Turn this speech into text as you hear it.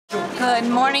Good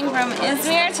morning from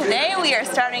Izmir. Today we are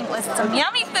starting with some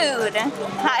yummy food.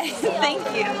 Hi, thank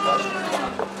you.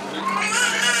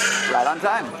 Right on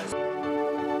time.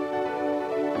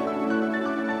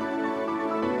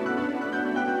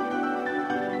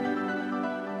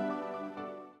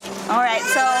 Alright,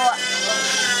 so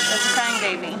there's a crying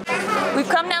baby. We've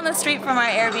come down the street from our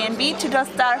Airbnb to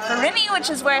Dostar Farini, which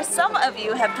is where some of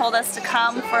you have told us to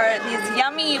come for these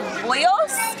yummy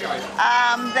bollos.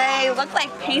 They look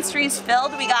like pastries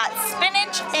filled. We got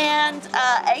spinach and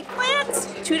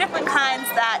eggplant, two different kinds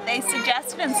that they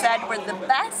suggested and said were the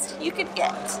best you could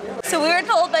get. So we were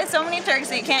told by so many Turks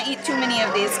that you can't eat too many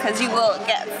of these because you will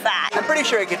get fat. I'm pretty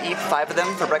sure I could eat 5 of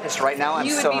them for breakfast right now. I'm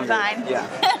so hungry. Fine. Yeah.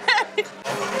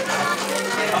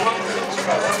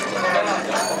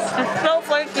 It's so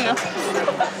flaky.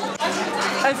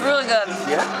 It's really good.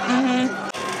 Yeah? Mm-hmm.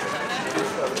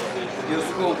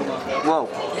 Whoa.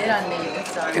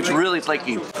 It's really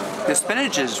flaky. The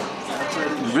spinach is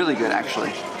really good,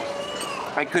 actually.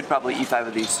 I could probably eat 5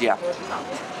 of these, yeah.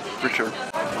 For sure.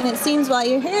 And it seems while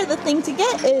you're here, the thing to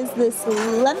get is this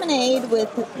lemonade with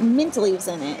mint leaves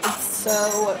in it. It's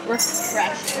so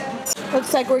refreshing.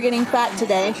 Looks like we're getting fat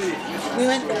today. We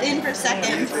went in for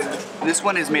second. This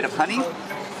one is made of honey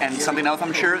and something else,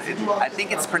 I'm sure. I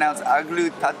think it's pronounced aglu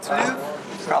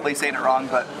tatlu. Probably saying it wrong,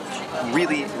 but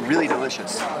really, really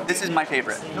delicious. This is my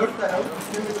favorite.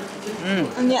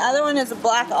 And the other one is a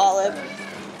black olive,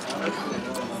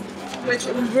 which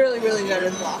is really, really good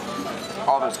as well.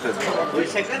 All those good.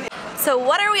 So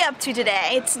what are we up to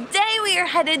today? Today we are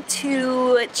headed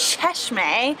to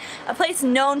Cesme, a place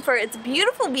known for its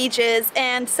beautiful beaches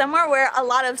and somewhere where a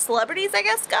lot of celebrities, I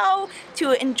guess, go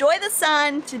to enjoy the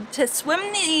sun, to swim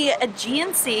the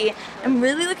Aegean Sea. I'm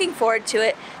really looking forward to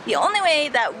it. The only way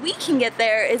that we can get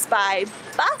there is by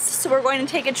bus, so we're going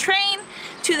to take a train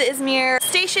to the Izmir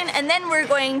station and then we're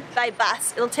going by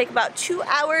bus. It'll take about 2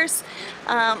 hours,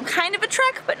 kind of a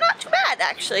trek, but not too bad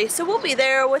actually. So we'll be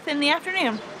there within the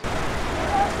afternoon.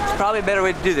 It's probably a better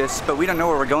way to do this, but we don't know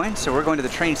where we're going, so we're going to the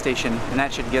train station, and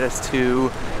that should get us to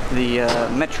the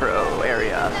metro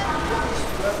area.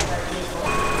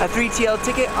 A 3TL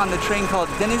ticket on the train called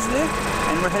Denizli,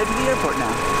 and we're headed to the airport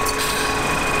now.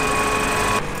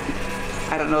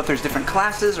 I don't know if there's different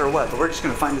classes or what, but we're just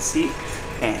going to find a seat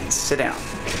and sit down.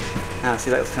 Ah, see,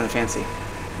 that was kind of fancy.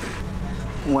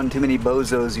 One too many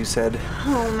bozos, you said.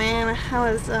 Oh man,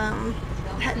 I was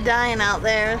dying out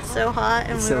there. It's so hot,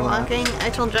 and we were walking. I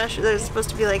told Josh there's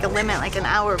supposed to be like a limit, like an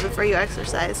hour before you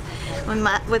exercise.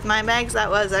 With my bags,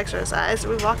 that was exercise.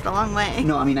 We walked a long way.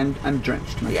 No, I mean I'm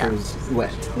drenched. My hair is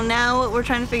wet. Well, now we're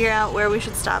trying to figure out where we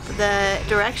should stop. The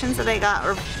directions that I got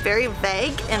are very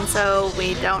vague, and so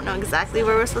we don't know exactly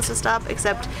where we're supposed to stop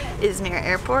except Izmir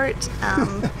Airport.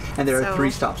 And there are 3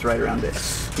 stops right around it.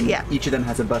 Yeah. Each of them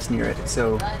has a bus near it,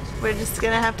 so we're just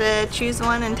gonna have to choose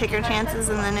one and take our chances,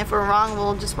 and then if we're wrong,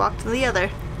 we'll just walk to the other.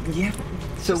 Yeah.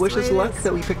 So wish us luck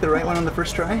that we picked the right one on the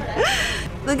first try.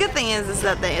 The good thing is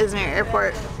that the Izmir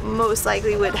Airport most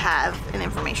likely would have an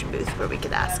information booth where we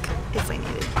could ask if we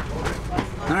needed.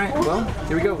 All right. Well,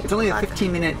 here we go. It's only a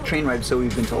 15-minute train ride, so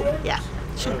we've been told. Yeah.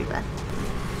 Shouldn't be bad.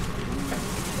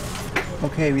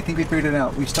 Okay, we think we figured it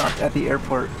out. We stopped at the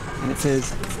airport, and it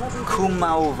says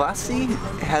Kumauvasi.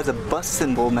 It has a bus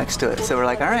symbol next to it. So we're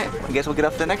like, all right, I guess we'll get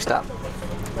up to the next stop.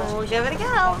 We'll give it a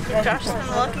go. Josh has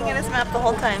been looking at his map the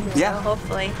whole time, so yeah.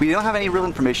 Hopefully. We don't have any real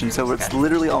information, so it's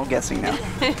literally all guessing now.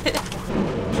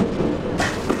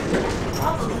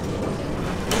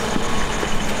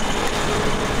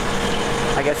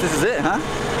 I guess this is it, huh?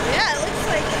 Yeah, it looks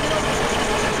like it.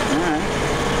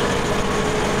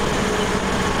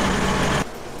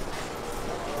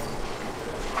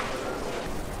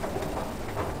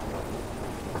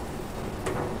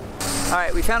 All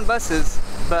right, we found buses,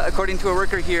 but according to a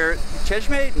worker here,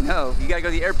 Cesme? No, you gotta go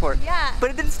to the airport. Yeah. But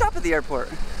it didn't stop at the airport.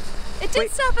 It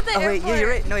did stop at the airport. Oh wait, yeah, you're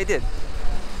right. No, it did.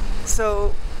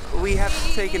 So we have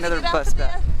to take another bus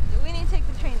back. We need to take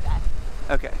the train back.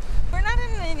 Okay. We're not in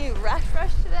any rush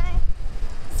today,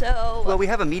 so. Well, we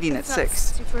have a meeting at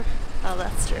 6. Oh,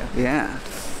 that's true. Yeah.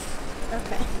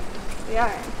 Okay. We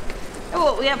are. Oh,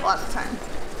 well, we have lots of time.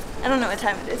 I don't know what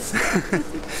time it is.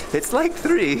 It's like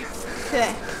 3.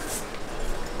 Okay.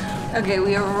 Okay,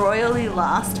 we are royally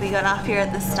lost. We got off here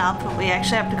at the stop, but we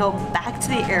actually have to go back to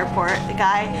the airport. The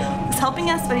guy was helping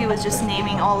us, but he was just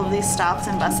naming all of these stops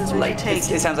and buses we could take.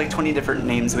 It sounds like 20 different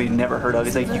names we've never heard of.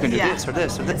 He's like, you can do this or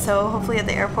this or this. So hopefully at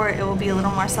the airport it will be a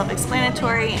little more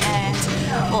self-explanatory and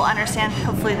we'll understand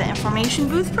hopefully the information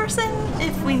booth person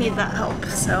if we need that help.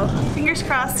 So fingers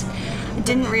crossed. I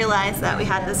didn't realize that we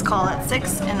had this call at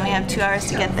 6 and we have 2 hours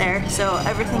to get there, so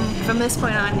everything from this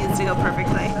point on needs to go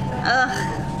perfectly.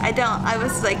 I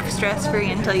was like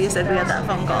stress-free until you said we had that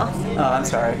phone call. Oh, I'm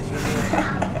sorry.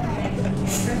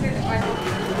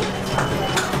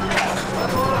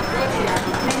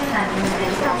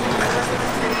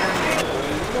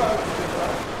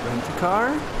 Rent a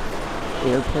car,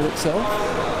 airport itself.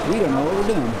 We don't know what we're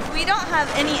doing. We don't have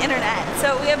any internet,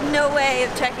 so we have no way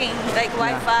of checking like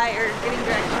Wi-Fi or getting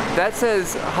directions. That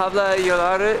says Habla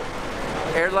Yolara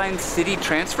Airline City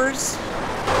Transfers.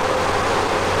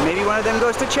 Maybe one of them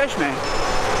goes to Cesme.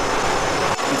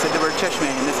 He said the word Cesme,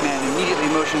 and this man immediately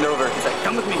motioned over. He's like,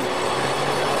 come with me.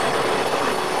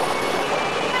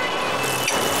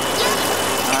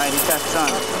 Alright, he passes on.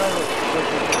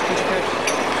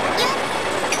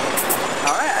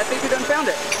 Alright, I think we done found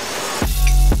it.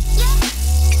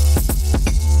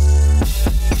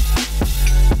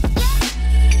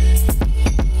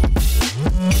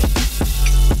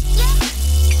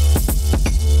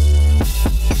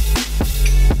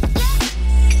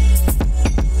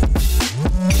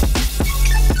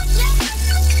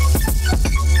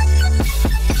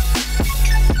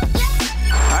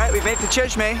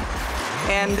 Cesme,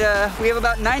 and we have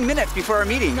about 9 minutes before our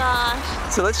meeting.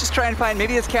 Gosh. So let's just try and find,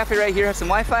 maybe this cafe right here has some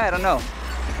Wi-Fi, I don't know.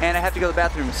 And I have to go to the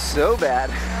bathroom so bad.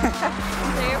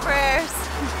 Say your prayers.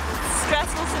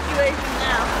 Stressful situation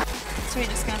now. So we're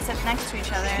just gonna sit next to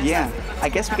each other. Yeah, I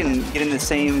guess we can get in the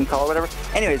same call or whatever.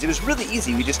 Anyways, it was really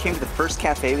easy. We just came to the first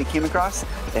cafe we came across.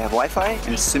 They have Wi-Fi,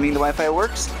 and assuming the Wi-Fi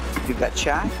works, we've got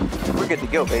chat, we're good to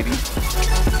go, baby.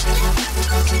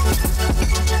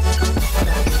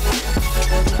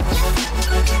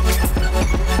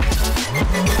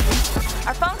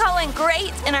 Our phone call went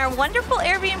great, and our wonderful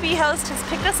Airbnb host has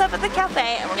picked us up at the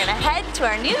cafe, and we're gonna head to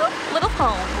our new little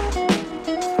home.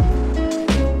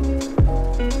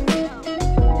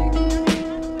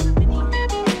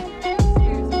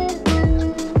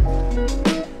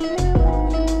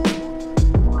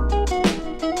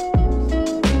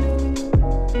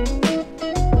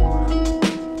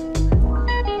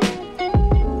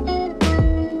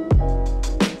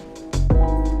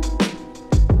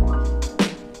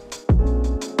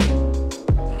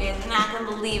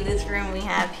 This room we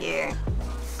have here.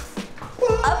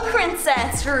 A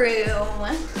princess room.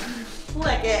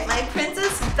 Look at my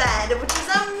princess bed, which is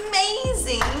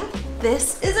amazing.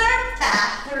 This is our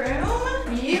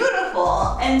bathroom.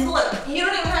 Beautiful. And look, you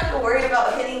don't even have to worry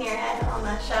about hitting your head on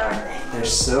the shower thing.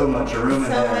 There's so much room in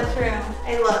there. So much room.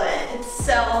 I love it. It's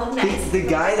so nice. The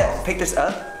guy that picked us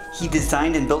up, he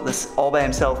designed and built this all by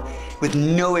himself with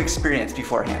no experience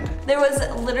beforehand. There was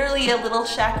literally a little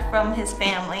shack from his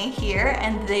family here,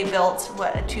 and they built,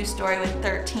 what, a 2-story with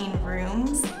 13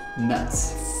 rooms?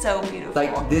 Nuts. So beautiful.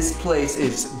 Like, this place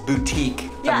is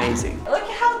boutique amazing. Look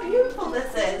how beautiful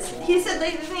this is. He said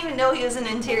they didn't even know he was an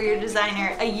interior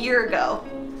designer a year ago.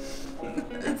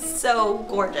 It's so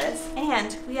gorgeous.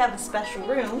 And we have a special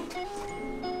room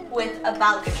with a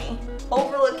balcony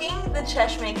overlooking the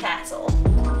Cesme Castle.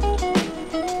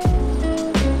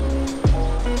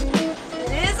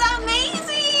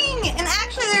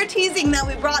 Teasing that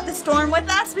we brought the storm with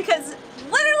us because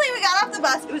literally we got off the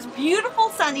bus, it was beautiful,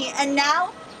 sunny, and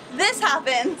now this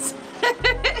happens.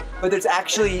 But there's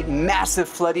actually massive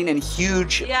flooding and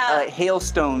huge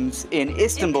hailstones in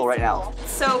Istanbul right now.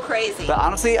 So crazy. But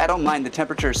honestly, I don't mind. The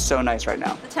temperature is so nice right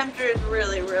now. The temperature is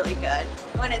really, really good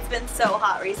when it's been so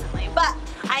hot recently. But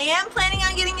I am planning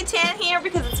on getting a tan here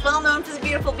because it's well known for the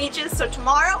beautiful beaches. So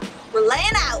tomorrow we're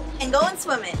laying out and going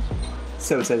swimming.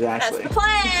 So says Ashley. That's the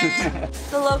plan.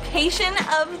 The location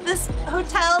of this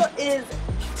hotel is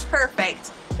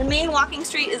perfect. The main walking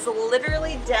street is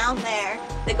literally down there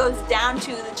that goes down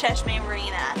to the Cesme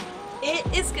Marina. It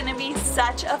is gonna be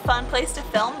such a fun place to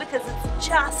film because it's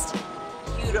just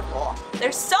beautiful.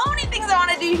 There's so many things I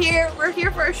wanna do here. We're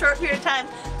here for a short period of time,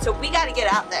 so we gotta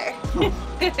get out there.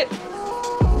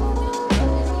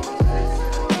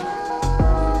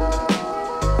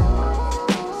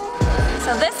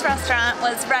 So this restaurant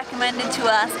was recommended to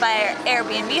us by our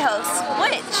Airbnb host,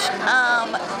 which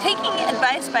taking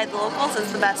advice by the locals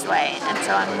is the best way, and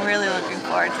so I'm really looking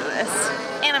forward to this.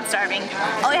 And I'm starving.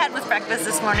 All we had was breakfast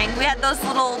this morning. We had those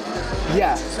little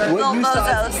what you saw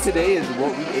us eat today is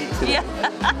what we ate today.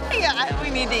 Yeah, we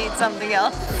need to eat something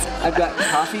else. I've got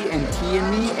coffee and tea in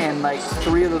me and like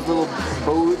 3 of those little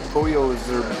boyos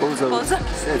or bozos,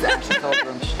 as Ashley calls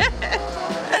them.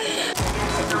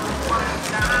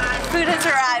 Food has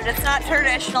arrived. It's not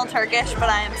traditional Turkish, but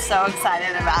I am so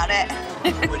excited about it.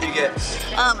 What'd you get?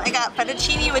 I got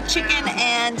fettuccine with chicken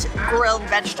and grilled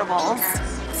vegetables.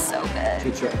 So good.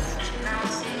 Good choice.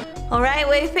 All right,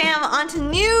 Wave fam, on to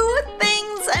new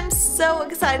things loves! I'm so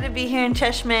excited to be here in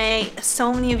Cesme.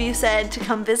 So many of you said to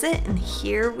come visit, and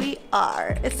here we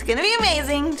are. It's gonna be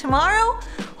amazing. Tomorrow,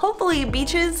 hopefully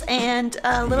beaches and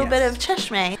a little bit of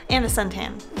Cesme and a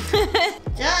suntan.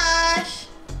 Josh!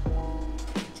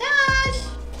 Josh!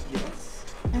 Yes.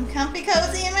 I'm comfy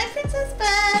cozy in my princess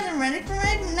bed. I'm ready for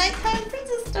my nighttime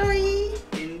princess story.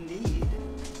 Indeed.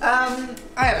 I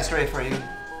have a story for you.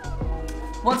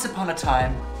 Once upon a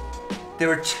time, there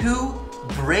were two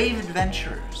brave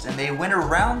adventurers and they went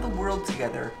around the world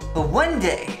together. But one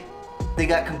day, they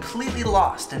got completely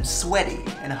lost and sweaty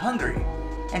and hungry.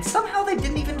 And somehow they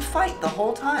didn't even fight the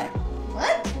whole time.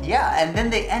 What? Yeah, and then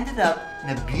they ended up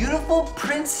in a beautiful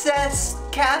princess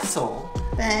castle.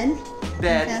 Bed.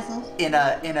 In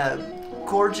a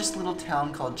gorgeous little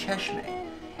town called Cesme.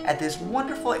 At this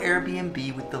wonderful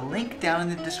Airbnb with the link down in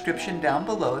the description down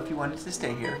below if you wanted to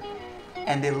stay here.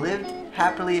 And they lived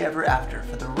happily ever after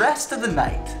for the rest of the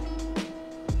night.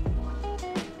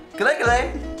 G'day,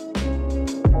 g'day.